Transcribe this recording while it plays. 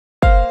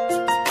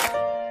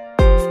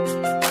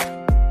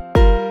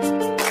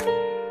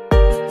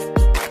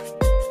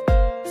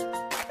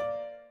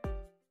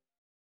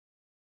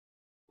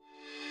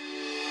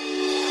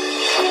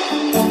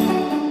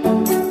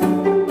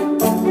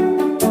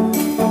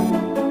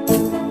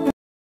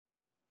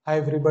Hi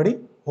everybody,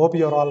 hope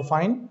you are all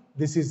fine.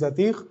 This is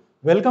ATEEQ.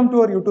 Welcome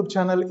to our YouTube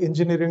channel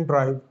Engineering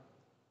Drive.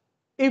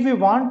 If we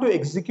want to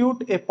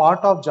execute a part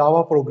of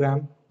Java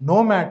program,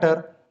 no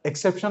matter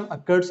exception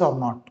occurs or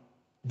not,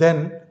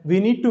 then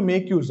we need to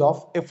make use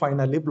of a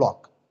finally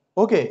block.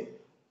 Okay,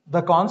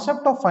 the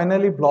concept of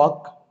finally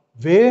block,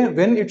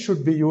 when it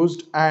should be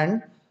used,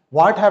 and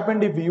what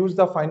happened if we use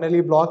the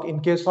finally block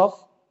in case of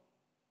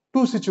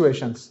two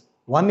situations.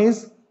 One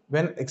is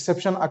when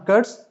exception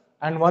occurs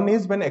and one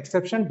is when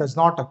exception does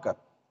not occur.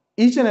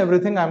 Each and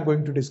everything I am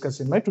going to discuss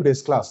in my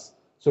today's class.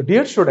 So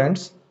dear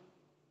students,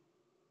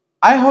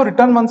 I have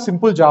written one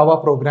simple Java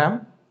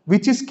program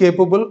which is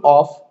capable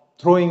of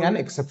throwing an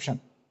exception.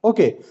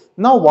 Okay,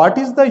 now what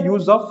is the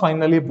use of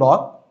finally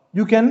block?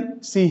 You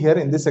can see here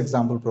in this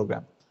example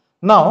program.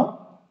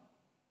 Now,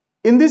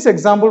 in this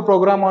example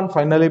program on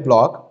finally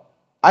block,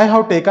 I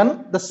have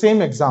taken the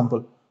same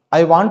example.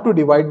 I want to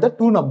divide the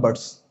two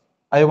numbers.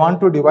 I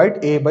want to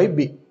divide A by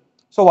B.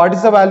 So what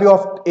is the value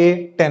of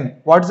A?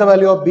 10. What is the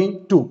value of B?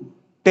 2.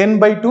 10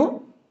 by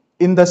 2.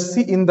 In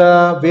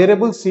the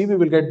variable C, we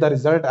will get the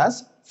result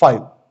as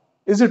 5.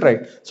 Is it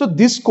right? So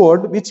this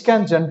code which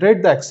can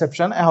generate the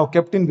exception, I have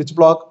kept in which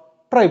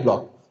block? Try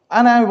block.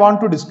 And I want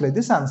to display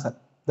this answer.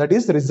 That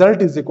is,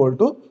 result is equal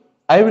to,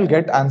 I will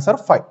get answer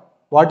 5.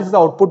 What is the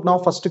output now?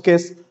 First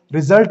case,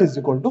 result is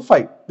equal to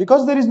 5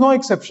 because there is no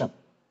exception.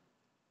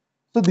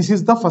 So this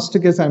is the first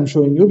case I am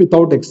showing you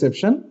without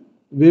exception.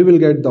 We will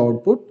get the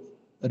output,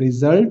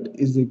 result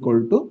is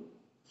equal to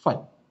 5.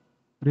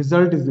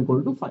 Result is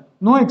equal to 5.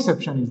 No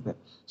exception is there.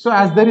 So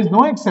as there is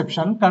no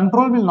exception,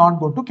 control will not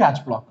go to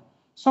catch block.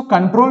 So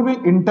control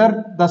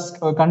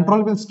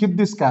will skip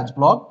this catch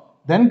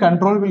block. Then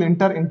control will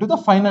enter into the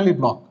finally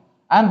block.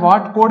 And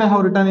what code I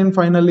have written in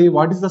finally?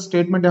 What is the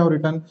statement I have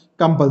written?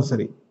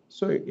 Compulsory.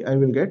 So I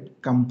will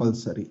get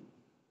compulsory.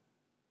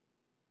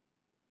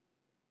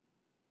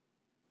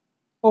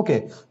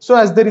 Okay. So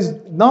as there is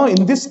now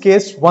in this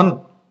case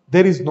 1,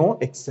 there is no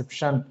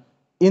exception.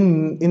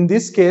 In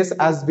this case,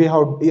 as we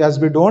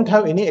don't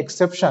have any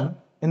exception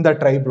in the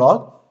try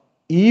block,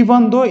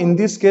 even though in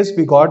this case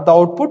we got the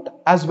output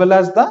as well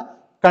as the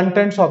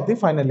contents of the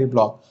finally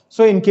block.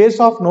 So in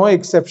case of no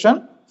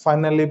exception,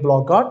 finally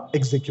block got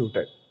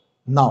executed.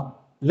 Now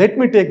let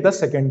me take the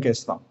second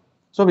case now.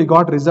 So we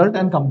got result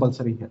and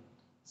compulsory here.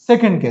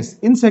 Second case.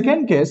 In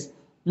second case,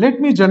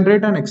 let me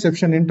generate an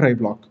exception in try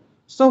block.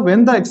 So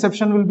when the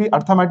exception will be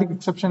arithmetic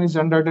exception is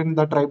generated in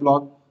the try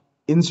block,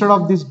 instead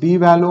of this B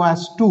value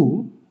as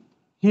 2,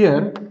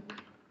 here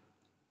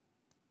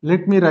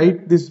let me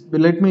write this,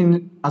 let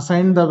me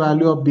assign the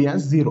value of B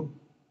as 0.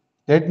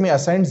 Let me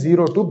assign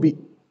 0 to B.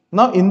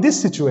 Now in this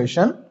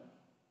situation,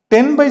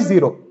 10 by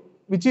 0,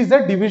 which is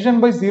a division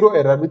by 0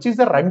 error, which is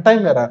a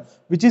runtime error,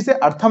 which is a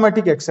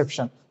arithmetic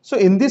exception. So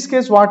in this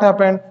case, what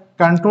happened?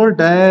 Control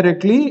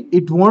directly,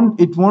 it won't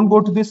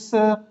go to this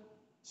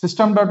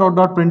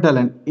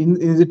system.out.println.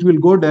 It will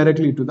go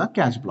directly to the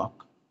catch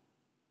block.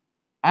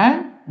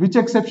 And which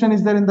exception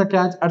is there in the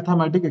catch?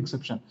 Arithmetic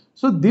exception.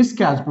 So this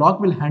catch block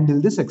will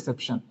handle this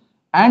exception.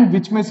 And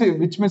which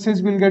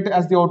message will get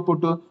as the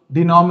output?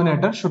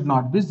 Denominator should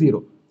not be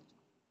 0.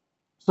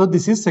 So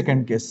this is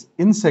second case.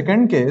 In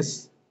second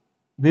case,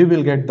 we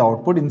will get the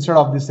output instead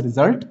of this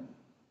result,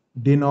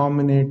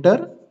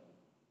 denominator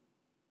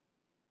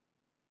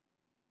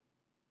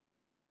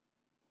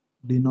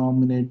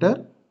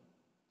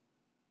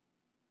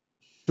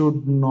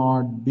should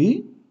not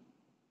be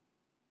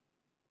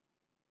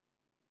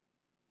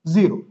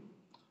 0.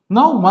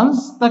 Now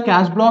once the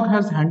catch block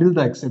has handled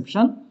the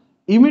exception,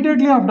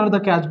 immediately after the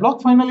catch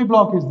block, finally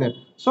block is there.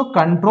 So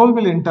control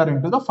will enter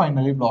into the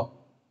finally block,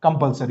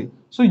 compulsory.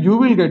 So you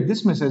will get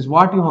this message,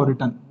 what you have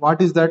written.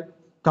 What is that?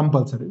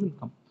 Compulsory will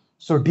come.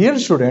 So dear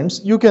students,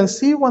 you can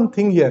see one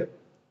thing here.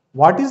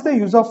 What is the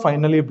use of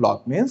finally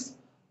block? Means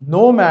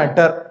no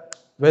matter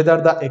whether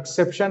the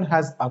exception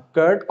has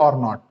occurred or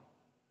not,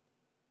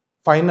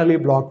 finally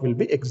block will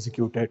be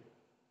executed.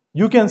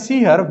 You can see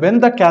here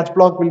when the catch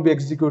block will be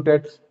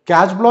executed,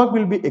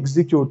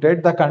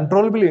 the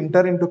control will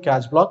enter into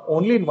catch block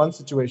only in one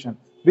situation.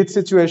 Which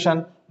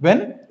situation?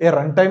 When a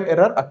runtime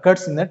error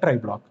occurs in a try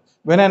block.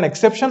 When an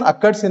exception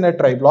occurs in a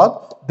try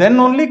block, then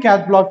only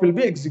catch block will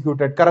be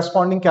executed.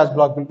 Corresponding catch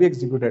block will be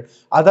executed.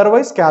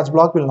 Otherwise, catch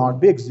block will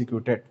not be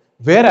executed.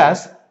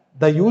 Whereas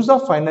the use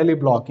of finally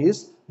block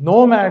is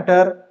no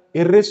matter,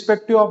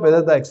 irrespective of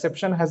whether the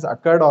exception has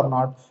occurred or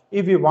not,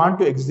 if we want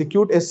to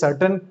execute a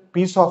certain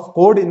piece of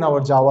code in our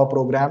Java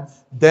program,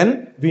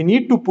 then we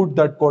need to put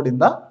that code in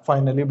the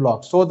finally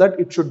block so that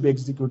it should be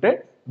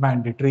executed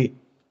mandatory.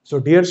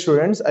 So dear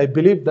students, I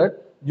believe that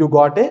you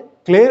got a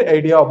clear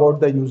idea about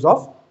the use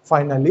of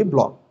finally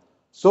block.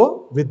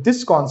 So with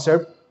this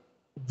concept,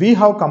 we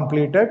have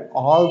completed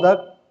all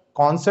the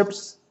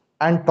concepts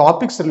and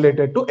topics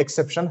related to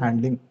exception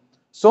handling.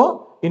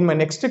 So in my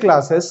next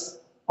classes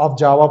of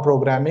Java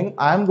programming,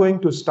 I am going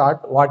to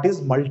start what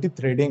is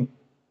multi-threading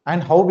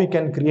and how we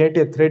can create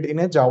a thread in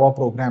a Java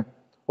program.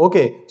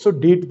 Okay, so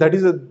that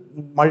is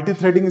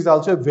multi-threading is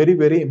also a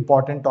very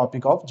important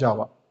topic of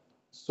Java.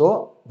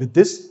 So with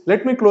this,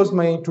 let me close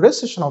my today's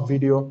session of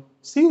video.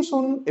 See you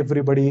soon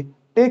everybody.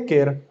 Take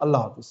care.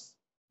 Allah Hafiz.